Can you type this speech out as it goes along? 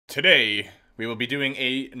Today, we will be doing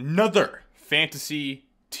another fantasy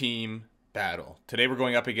team battle. Today we're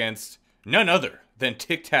going up against none other than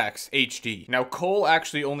TacTix's HD. Now, Cole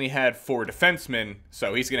actually only had 4 defensemen,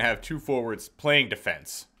 so he's going to have 2 forwards playing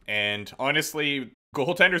defense. And honestly,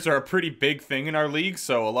 goaltenders are a pretty big thing in our league,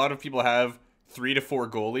 so a lot of people have 3 to 4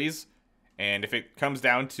 goalies. And if it comes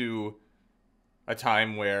down to a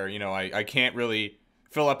time where, you know, I can't really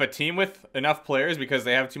fill up a team with enough players because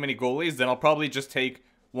they have too many goalies, then I'll probably just take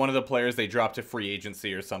one of the players they dropped to free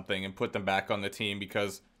agency or something and put them back on the team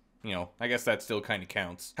because, you know, I guess that still kind of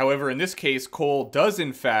counts. However, in this case, Cole does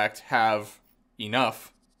in fact have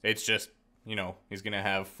enough. It's just, you know, he's going to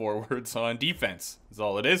have forwards on defense is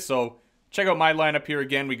all it is. So check out my lineup here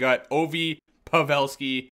again. We got Ovi,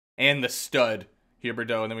 Pavelski, and the stud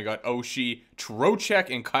Huberdeau. And then we got Oshie, Trocheck,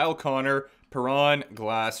 and Kyle Connor, Perron,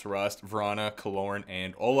 Glass, Rust, Vrana, Killorn,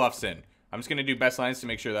 and Olofsson. I'm just going to do best lines to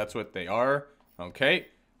make sure that's what they are. Okay.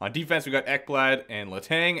 On defense, we got Ekblad and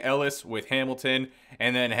Letang, Ellis with Hamilton,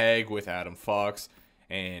 and then Haig with Adam Fox.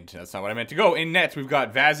 And that's not what I meant to go. In nets, we've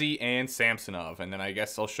got Vazzy and Samsonov. And then I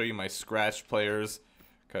guess I'll show you my scratch players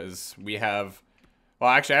because we have... Well,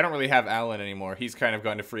 actually, I don't really have Allen anymore. He's kind of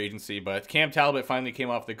gone to free agency, but Cam Talbot finally came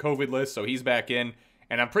off the COVID list, so he's back in.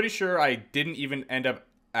 And I'm pretty sure I didn't even end up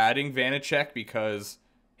adding Vanacek because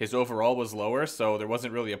his overall was lower, so there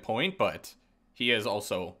wasn't really a point, but he is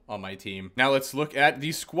also on my team. Now let's look at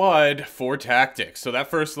the squad for TacTix. So that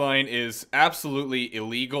first line is absolutely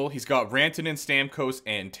illegal. He's got Rantanen, Stamkos,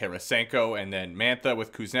 and Tarasenko, and then Mantha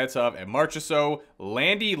with Kuznetsov and Marchessault,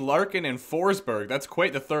 Landy, Larkin, and Forsberg. That's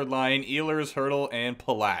quite the third line. Ehlers, Hurdle, and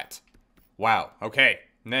Palat. Wow, okay.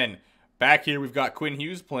 And then back here we've got Quinn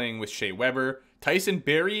Hughes playing with Shea Weber, Tyson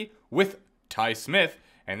Barrie with Ty Smith,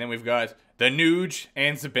 and then we've got the Nuge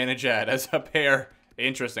and Zibanejad as a pair.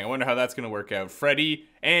 Interesting. I wonder how that's going to work out. Freddie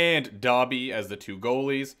and Dobby as the 2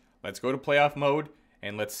 goalies. Let's go to playoff mode,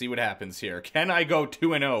 and let's see what happens here. Can I go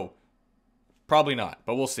 2-0? Probably not,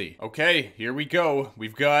 but we'll see. Okay, here we go.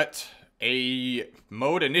 We've got a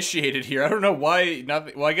mode initiated here. I don't know why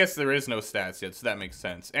nothing. Well, I guess there is no stats yet, so that makes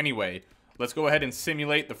sense. Anyway, let's go ahead and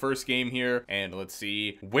simulate the first game here, and let's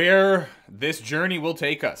see where this journey will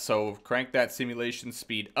take us. So crank that simulation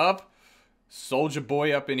speed up. Soldier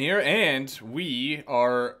Boy up in here, and we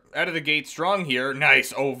are out of the gate strong here.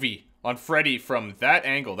 Nice OV on Freddie from that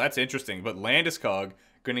angle. That's interesting, but Landeskog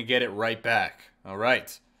gonna get it right back. All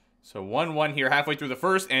right, so 1-1 here halfway through the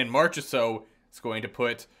first, and Marchessault is going to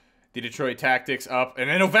put the Detroit TacTix up, and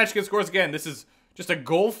then Ovechkin scores again. This is just a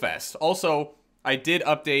goal fest. Also, I did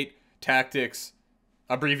update TacTix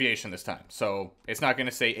abbreviation this time, so it's not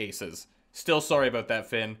gonna say aces. Still sorry about that,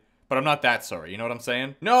 Finn. But I'm not that sorry, you know what I'm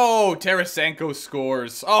saying? No, Tarasenko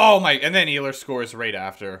scores. Oh my, and then Ehlers scores right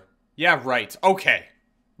after. Yeah, right. Okay.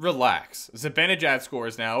 Relax. Zibanejad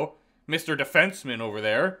scores now. Mr. Defenseman over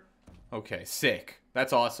there. Okay, sick.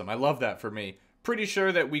 That's awesome. I love that for me. Pretty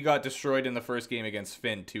sure that we got destroyed in the first game against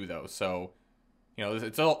Finn too, though. So, you know,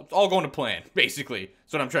 it's all going to plan, basically.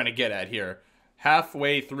 That's what I'm trying to get at here.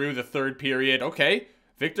 Halfway through the third period. Okay,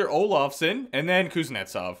 Victor Olofsson and then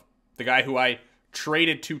Kuznetsov. The guy who I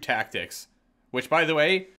traded to TacTix, which, by the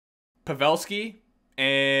way, Pavelski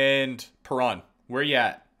and Perron, where you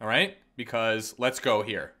at? All right, because let's go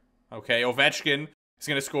here. Okay, Ovechkin is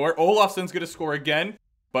gonna score. Olofsson's gonna score again.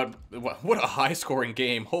 But what a high-scoring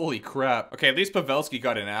game! Holy crap! Okay, at least Pavelski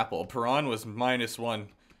got an apple. Perron was -1.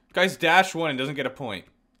 Guy's -1 and doesn't get a point.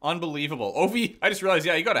 Unbelievable. Ovi, I just realized,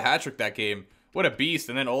 yeah, he got a hat trick that game. What a beast!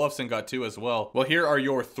 And then Olofsson got 2 as well. Well, here are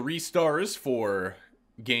your 3 stars for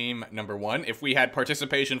game number 1. If we had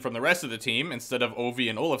participation from the rest of the team instead of Ovi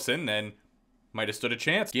and Olofsson, then might have stood a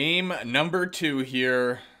chance. Game number 2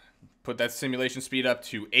 here. Put that simulation speed up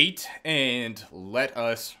to 8 and let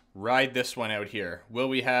us ride this one out here. Will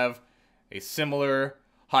we have a similar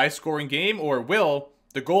high-scoring game, or will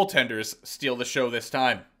the goaltenders steal the show this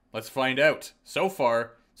time? Let's find out. So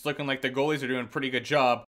far, it's looking like the goalies are doing a pretty good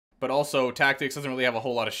job, but also TacTix doesn't really have a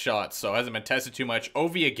whole lot of shots, so hasn't been tested too much.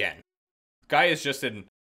 Ovi again. Guy is just an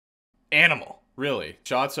animal, really.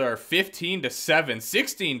 Shots are 15-7,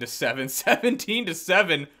 16-7,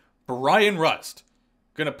 17-7. Brian Rust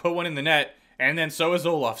gonna put one in the net, and then so is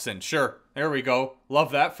Olofsson. Sure, there we go.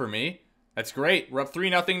 Love that for me. That's great. We're up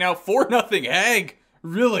 3-0 now. 4-0. Haig,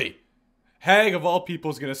 really? Haig of all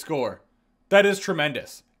people is gonna score. That is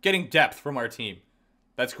tremendous. Getting depth from our team.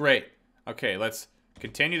 That's great. Okay, let's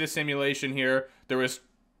continue the simulation here. There was,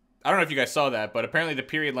 I don't know if you guys saw that, but apparently the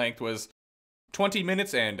period length was 20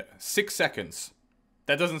 minutes and 6 seconds.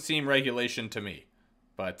 That doesn't seem regulation to me.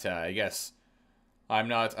 But I guess I'm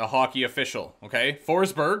not a hockey official, okay?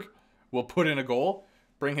 Forsberg will put in a goal,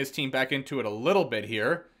 bring his team back into it a little bit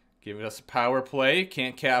here. Giving us a power play.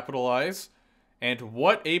 Can't capitalize. And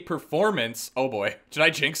what a performance. Oh boy. Did I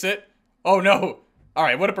jinx it? Oh no.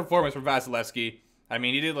 Alright, what a performance from Vasilevsky. I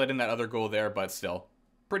mean, he did let in that other goal there, but still.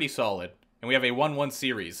 Pretty solid. And we have a 1-1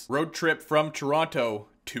 series. Road trip from Toronto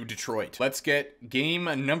to Detroit. Let's get game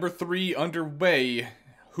number 3 underway.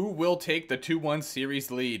 Who will take the 2-1 series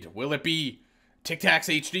lead? Will it be TacTix's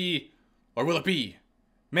HD? Or will it be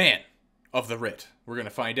Man of the Writ? We're going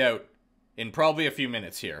to find out in probably a few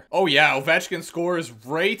minutes here. Oh yeah, Ovechkin scores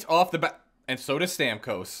right off the bat. And so does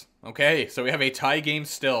Stamkos. Okay, so we have a tie game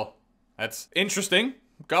still. That's interesting.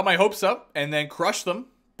 Got my hopes up and then crushed them.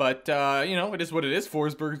 But, you know, it is what it is.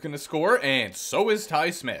 Forsberg's going to score, and so is Ty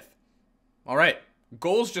Smith. All right.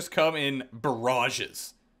 Goals just come in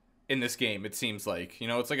barrages in this game, it seems like. You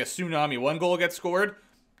know, it's like a tsunami. One goal gets scored,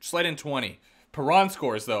 just let in 20. Perron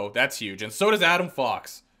scores, though. That's huge. And so does Adam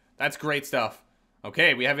Fox. That's great stuff.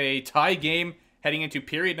 Okay, we have a tie game heading into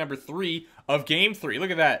period number 3 of game 3. Look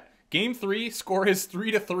at that. Game 3, score is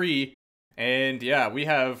 3-3. And, yeah, we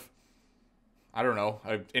have... I don't know,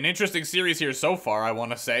 an interesting series here so far, I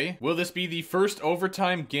want to say. Will this be the first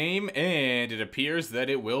overtime game? And it appears that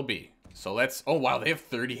it will be. So let's... Oh, wow, they have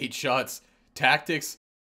 38 shots. TacTix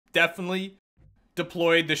definitely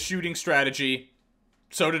deployed the shooting strategy.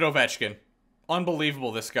 So did Ovechkin.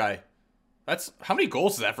 Unbelievable, this guy. That's... How many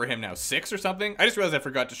goals is that for him now? 6 or something? I just realized I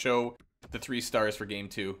forgot to show the 3 stars for game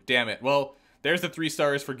 2. Damn it. Well, there's the 3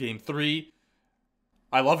 stars for game 3.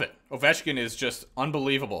 I love it. Ovechkin is just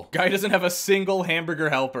unbelievable. Guy doesn't have a single hamburger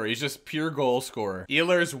helper. He's just pure goal scorer.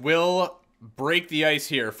 Ehlers will break the ice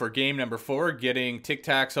here for game number 4, getting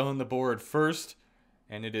TacTix's on the board first.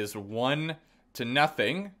 And it is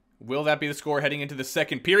 1-0. Will that be the score heading into the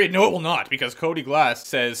second period? No, it will not, because Cody Glass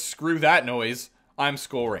says, screw that noise. I'm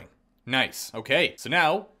scoring. Nice. Okay, so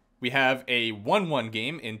now we have a 1-1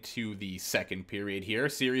 game into the second period here.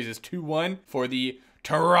 Series is 2-1 for the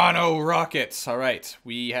Toronto Rockets. All right,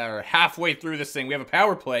 we are halfway through this thing. We have a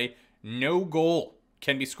power play. No goal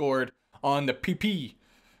can be scored on the PP,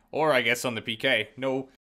 or I guess on the PK. No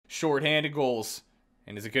shorthanded goals.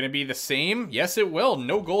 And is it going to be the same? Yes, it will.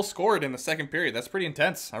 No goal scored in the second period. That's pretty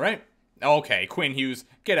intense. All right. Okay, Quinn Hughes,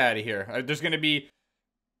 get out of here. There's going to be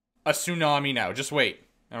a tsunami now. Just wait.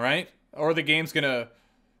 All right? Or the game's going to...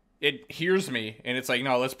 It hears me, and it's like,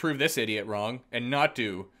 no, let's prove this idiot wrong and not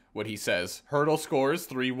do what he says. Hurdle scores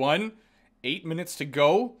 3-1. 8 minutes to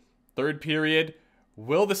go. Third period.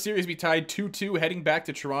 Will the series be tied 2-2 heading back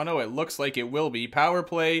to Toronto? It looks like it will be. Power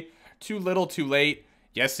play. Too little, too late.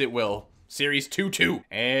 Yes, it will. Series 2-2.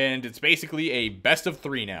 And it's basically a best of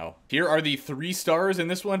 3 now. Here are the 3 stars in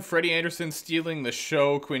this one. Freddie Anderson stealing the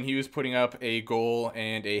show. Quinn Hughes putting up a goal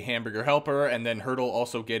and a hamburger helper. And then Hurdle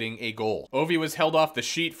also getting a goal. Ovi was held off the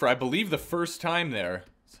sheet for, I believe, the first time there.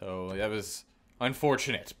 So that was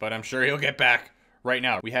unfortunate. But I'm sure he'll get back right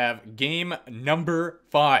now. We have game number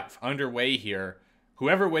 5 underway here.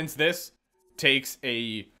 Whoever wins this takes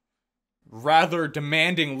a rather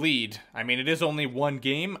demanding lead. I mean, it is only 1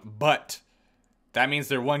 game, but that means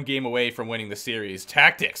they're 1 game away from winning the series.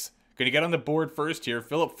 TacTix's gonna get on the board first here.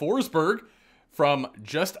 Philip Forsberg from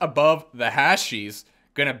just above the hashies.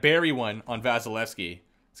 Gonna bury one on Vasilevsky.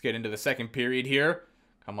 Let's get into the second period here.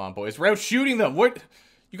 Come on, boys. We're out shooting them. What?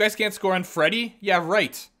 You guys can't score on Freddie? Yeah,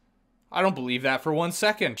 right. I don't believe that for 1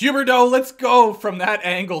 second. Huberdeau, let's go from that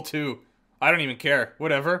angle, too. I don't even care.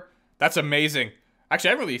 Whatever. That's amazing. Actually,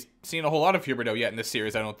 I haven't really seen a whole lot of Huberdeau yet in this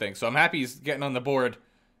series, I don't think. So I'm happy he's getting on the board.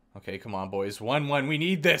 Okay, come on, boys. 1-1. We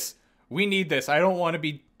need this. We need this. I don't want to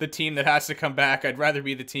be the team that has to come back. I'd rather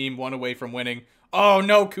be the team 1 away from winning. Oh,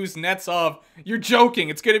 no, Kuznetsov. You're joking.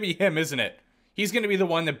 It's going to be him, isn't it? He's going to be the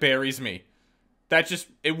one that buries me. That just,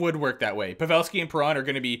 it would work that way. Pavelski and Perron are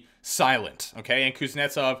going to be silent, okay? And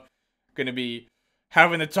Kuznetsov going to be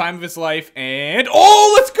having the time of his life. And,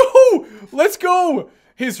 oh, let's go! Let's go!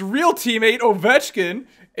 His real teammate, Ovechkin,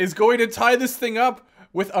 is going to tie this thing up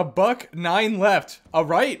with a $1:09 left. All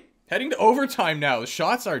right, heading to overtime now. The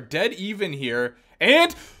shots are dead even here.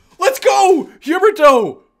 And let's go!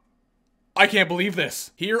 Huberdeau! I can't believe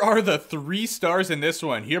this. Here are the 3 stars in this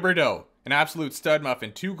one. Huberdeau, an absolute stud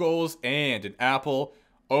muffin. 2 goals and an apple.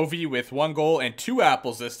 Ovi with 1 goal and 2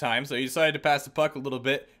 apples this time. So he decided to pass the puck a little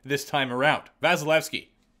bit this time around. Vasilevsky,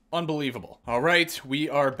 unbelievable. All right, we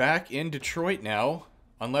are back in Detroit now.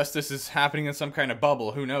 Unless this is happening in some kind of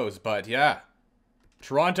bubble, who knows? But yeah,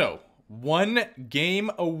 Toronto, 1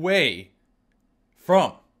 game away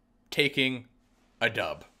from taking a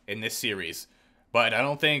dub in this series. But I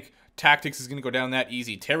don't think TacTix's is going to go down that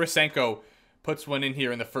easy. Tarasenko puts one in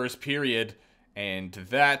here in the first period, and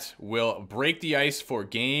that will break the ice for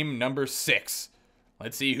game number 6.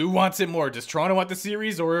 Let's see who wants it more. Does Toronto want the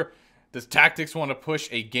series or does Tactics want to push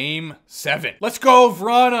a game 7? Let's go,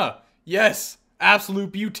 Vrana! Yes,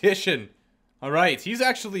 absolute beautician. All right, he's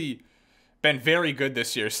actually been very good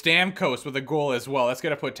this year. Stamkos with a goal as well. That's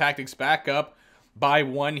going to put Tactics back up by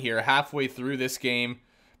 1 here halfway through this game.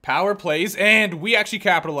 Power plays, and we actually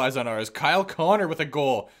capitalize on ours. Kyle Connor with a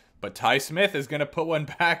goal. But Ty Smith is going to put one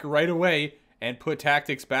back right away and put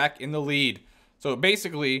Tactics back in the lead. So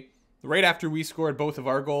basically, right after we scored both of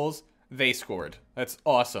our goals, they scored. That's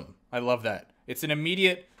awesome. I love that. It's an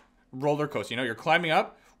immediate roller coaster. You know, you're climbing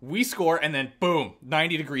up, we score, and then boom,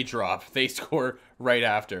 90-degree drop. They score right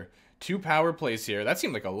after. 2 power plays here. That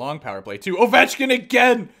seemed like a long power play, too. Ovechkin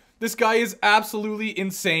again! This guy is absolutely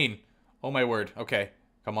insane. Oh, my word. Okay.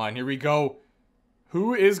 Come on, here we go.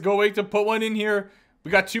 Who is going to put one in here?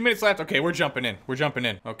 We got 2 minutes left. Okay, we're jumping in. We're jumping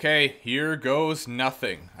in. Okay, here goes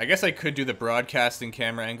nothing. I guess I could do the broadcasting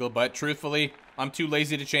camera angle, but truthfully, I'm too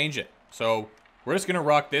lazy to change it. So, we're just going to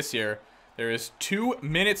rock this here. There is 2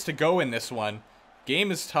 minutes to go in this one.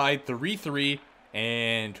 Game is tied 3-3,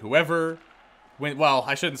 and whoever win... Well,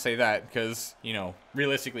 I shouldn't say that, because, you know,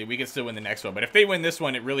 realistically, we can still win the next one. But if they win this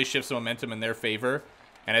one, it really shifts the momentum in their favor.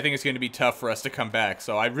 And I think it's going to be tough for us to come back.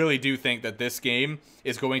 So I really do think that this game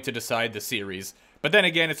is going to decide the series. But then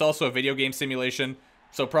again, it's also a video game simulation,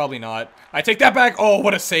 so probably not. I take that back. Oh,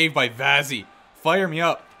 what a save by Vazzy. Fire me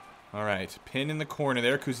up. All right, pin in the corner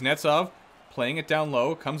there. Kuznetsov playing it down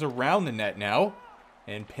low. Comes around the net now.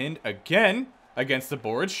 And pinned again against the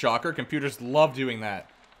boards. Shocker, computers love doing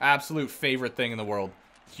that. Absolute favorite thing in the world.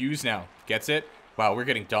 Hughes now gets it. Wow, we're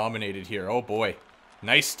getting dominated here. Oh, boy.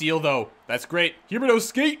 Nice steal, though. That's great. Huberdeau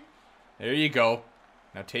skate. There you go.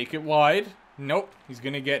 Now take it wide. Nope. He's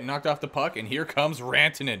going to get knocked off the puck. And here comes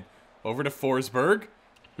Rantanen. Over to Forsberg,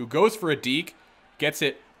 who goes for a deke. Gets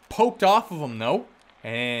it poked off of him, though.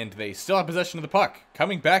 And they still have possession of the puck.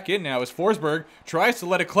 Coming back in now is Forsberg. Tries to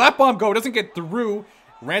let a clap bomb go. Doesn't get through.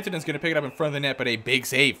 Rantanen's going to pick it up in front of the net, but a big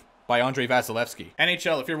save by Andrei Vasilevsky.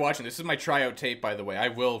 NHL, if you're watching, this is my tryout tape, by the way. I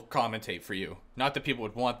will commentate for you. Not that people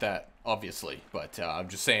would want that, obviously, but I'm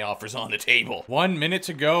just saying offers on the table. 1 minute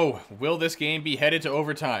to go. Will this game be headed to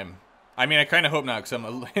overtime? I mean, I kind of hope not, because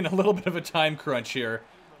I'm in a little bit of a time crunch here.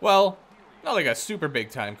 Well, not like a super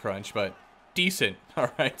big time crunch, but decent.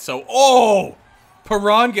 All right, so, oh!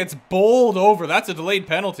 Perron gets bowled over. That's a delayed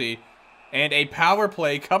penalty. And a power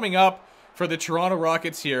play coming up for the Toronto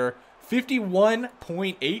Rockets here.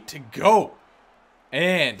 51.8 to go.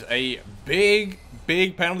 And a big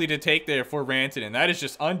penalty to take there for Rantanen. That is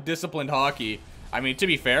just undisciplined hockey. I mean, to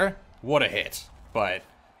be fair, what a hit. But,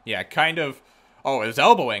 yeah, kind of... Oh, it was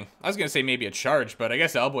elbowing. I was going to say maybe a charge, but I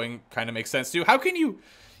guess elbowing kind of makes sense too. How can you,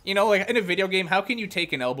 you know, like in a video game, how can you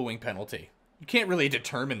take an elbowing penalty? You can't really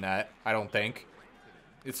determine that, I don't think.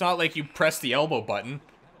 It's not like you press the elbow button.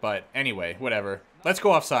 But anyway, whatever. Let's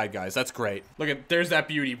go offside, guys. That's great. Look at, there's that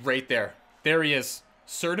beauty right there. There he is.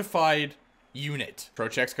 Certified unit.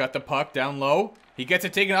 Trocheck's got the puck down low. He gets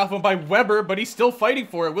it taken off him by Weber, but he's still fighting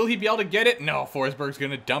for it. Will he be able to get it? No, Forsberg's going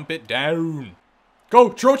to dump it down. Go,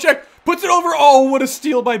 Trocheck puts it over. Oh, what a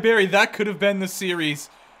steal by Barry. That could have been the series.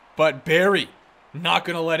 But Barry, not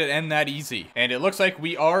going to let it end that easy. And it looks like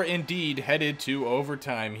we are indeed headed to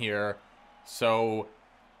overtime here. So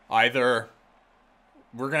either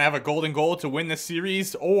we're going to have a golden goal to win the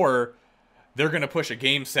series, or they're going to push a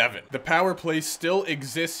game 7. The power play still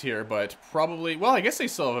exists here, but probably... Well, I guess they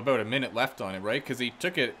still have about a minute left on it, right? Because he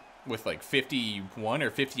took it with like 51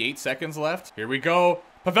 or 58 seconds left. Here we go.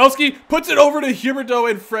 Pavelski puts it over to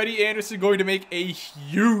Huberdeau, and Freddie Anderson going to make a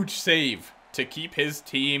huge save to keep his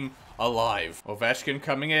team alive. Ovechkin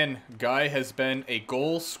coming in. Guy has been a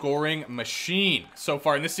goal-scoring machine so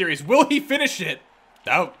far in this series. Will he finish it?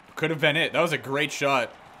 That could have been it. That was a great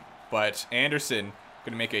shot. But Anderson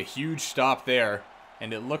going to make a huge stop there.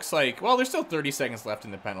 And it looks like, well, there's still 30 seconds left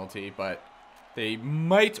in the penalty, but they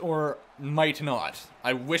might or might not.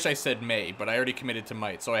 I wish I said may, but I already committed to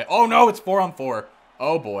might. So oh no, it's 4-on-4.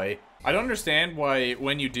 Oh boy. I don't understand why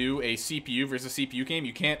when you do a CPU versus CPU game,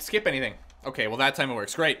 you can't skip anything. Okay, well that time it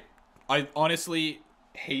works. Great. I honestly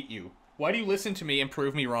hate you. Why do you listen to me and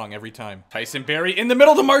prove me wrong every time? Tyson Barrie in the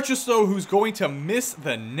middle to Marchessault, who's going to miss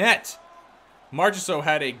the net. Marchessault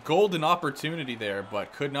had a golden opportunity there,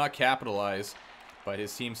 but could not capitalize. But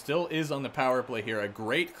his team still is on the power play here. A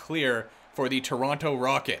great clear for the Toronto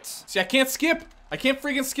Rockets. See, I can't skip. I can't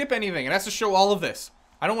freaking skip anything. It has to show all of this.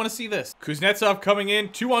 I don't want to see this. Kuznetsov coming in,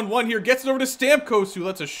 2-on-1 here. Gets it over to Stamkos, who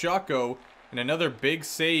lets a shot go. And another big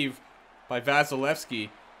save by Vasilevsky.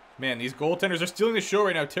 Man, these goaltenders are stealing the show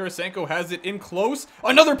right now. Tarasenko has it in close.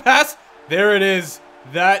 Another pass. There it is.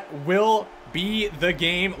 that will be the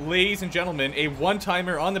game, ladies and gentlemen. A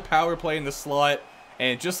one-timer on the power play in the slot.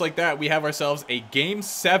 And just like that, we have ourselves a Game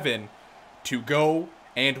 7 to go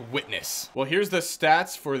and witness. Well, here's the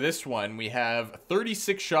stats for this one. We have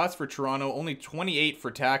 36 shots for Toronto, only 28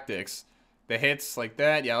 for TacTix's. The hits like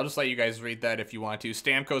that, yeah, I'll just let you guys read that if you want to.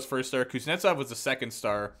 Stamkos first star, Kuznetsov was the second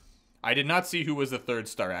star. I did not see who was the third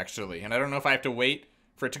star, actually. And I don't know if I have to wait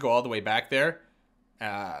for it to go all the way back there.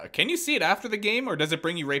 Can you see it after the game, or does it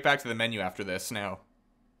bring you right back to the menu after this now?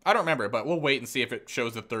 I don't remember, but we'll wait and see if it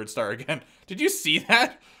shows the third star again. Did you see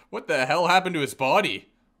that? What the hell happened to his body?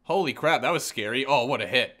 Holy crap, that was scary. Oh, what a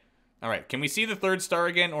hit. Alright, can we see the third star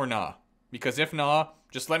again or nah? Because if nah,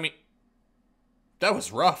 just let me... That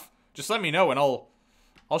was rough. Just let me know and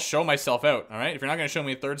I'll show myself out, alright? If you're not going to show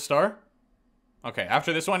me a third star. Okay,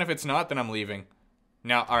 after this one, if it's not, then I'm leaving.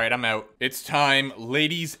 Now, alright, I'm out. It's time,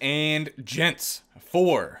 ladies and gents,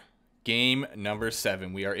 for game number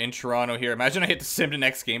 7. We are in Toronto here. Imagine I hit the sim to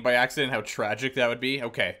next game by accident, how tragic that would be.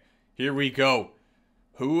 Okay, here we go.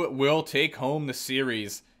 Who will take home the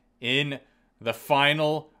series in the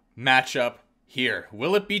final matchup here?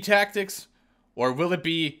 Will it be TacTix's or will it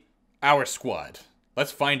be our squad?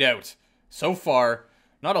 Let's find out. So far,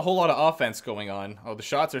 not a whole lot of offense going on. Oh, the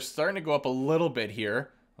shots are starting to go up a little bit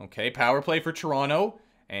here. Okay, power play for Toronto.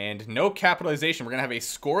 And no capitalization. We're going to have a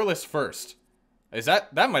scoreless first.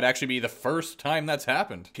 That might actually be the first time that's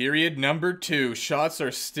happened. Period number 2. Shots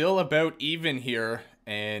are still about even here.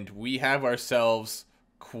 And we have ourselves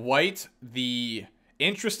quite the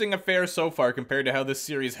interesting affair so far compared to how this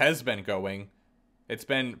series has been going. It's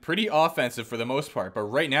been pretty offensive for the most part, but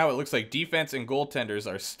right now it looks like defense and goaltenders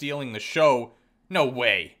are stealing the show. No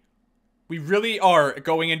way. We really are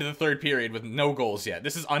going into the third period with no goals yet.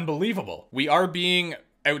 This is unbelievable. We are being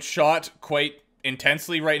outshot quite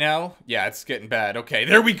intensely right now. Yeah, it's getting bad. Okay,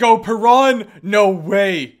 there we go. Perron! No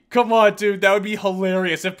way. Come on, dude. That would be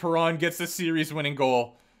hilarious if Perron gets the series-winning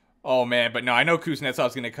goal. Oh, man. But no, I know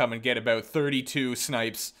Kuznetsov's going to come and get about 32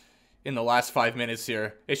 snipes in the last 5 minutes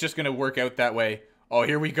here. It's just going to work out that way. Oh,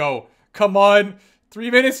 here we go. Come on.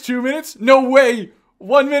 3 minutes, 2 minutes? No way.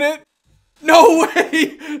 1 minute? No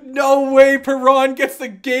way. No way. Perron gets the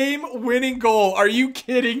game-winning goal. Are you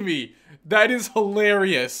kidding me? That is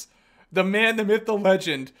hilarious. The man, the myth, the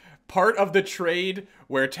legend. Part of the trade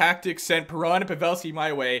where TacTix's sent Perron and Pavelski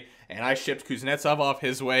my way, and I shipped Kuznetsov off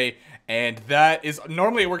his way. And that is...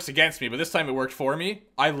 Normally it works against me, but this time it worked for me.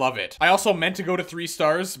 I love it. I also meant to go to 3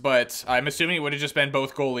 stars, but I'm assuming it would have just been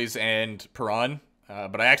both goalies and Perron.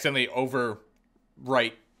 But I accidentally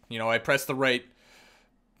overwrite. You know, I pressed the right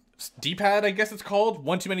D-pad, I guess it's called,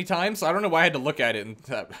 one too many times. I don't know why I had to look at it.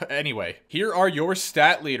 Anyway, here are your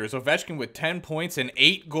stat leaders. Ovechkin with 10 points and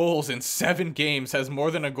 8 goals in 7 games. Has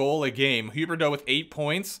more than a goal a game. Huberdeau with 8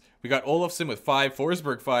 points. We got Olofsson with 5.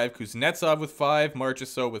 Forsberg 5. Kuznetsov with 5.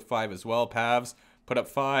 Marchessault with 5 as well. Pavs put up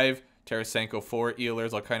 5. Tarasenko 4.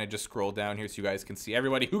 Ehlers. I'll kind of just scroll down here so you guys can see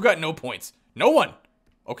everybody who got no points. No one!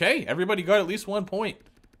 Okay, everybody got at least 1 point.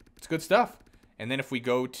 It's good stuff. And then if we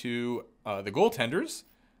go to the goaltenders,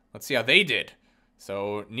 let's see how they did.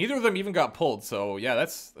 So neither of them even got pulled. So yeah,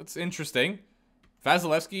 that's interesting.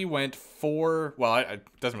 Vasilevsky went 4. Well, it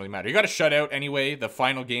doesn't really matter. He got a shutout anyway, the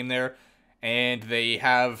final game there. And they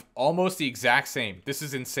have almost the exact same. This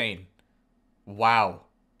is insane. Wow.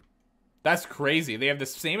 That's crazy. They have the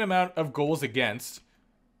same amount of goals against,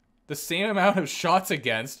 the same amount of shots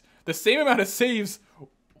against, the same amount of saves.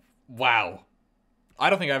 Wow. I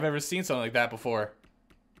don't think I've ever seen something like that before.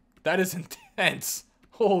 That is intense.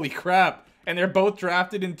 Holy crap. And they're both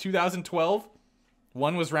drafted in 2012.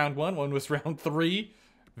 One was round 1, one was round 3.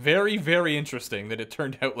 Very, very interesting that it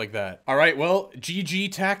turned out like that. All right, well,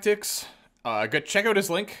 GG TacTix's. Check out his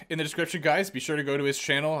link in the description, guys. Be sure to go to his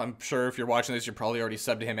channel. I'm sure if you're watching this, you're probably already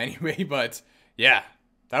subbed to him anyway. But yeah,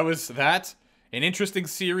 that was that. An interesting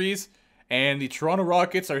series. And the Toronto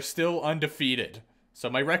Rockets are still undefeated. So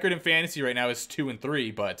my record in fantasy right now is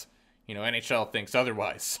 2-3, but, you know, NHL thinks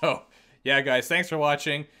otherwise. So, yeah, guys, thanks for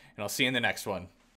watching, and I'll see you in the next one.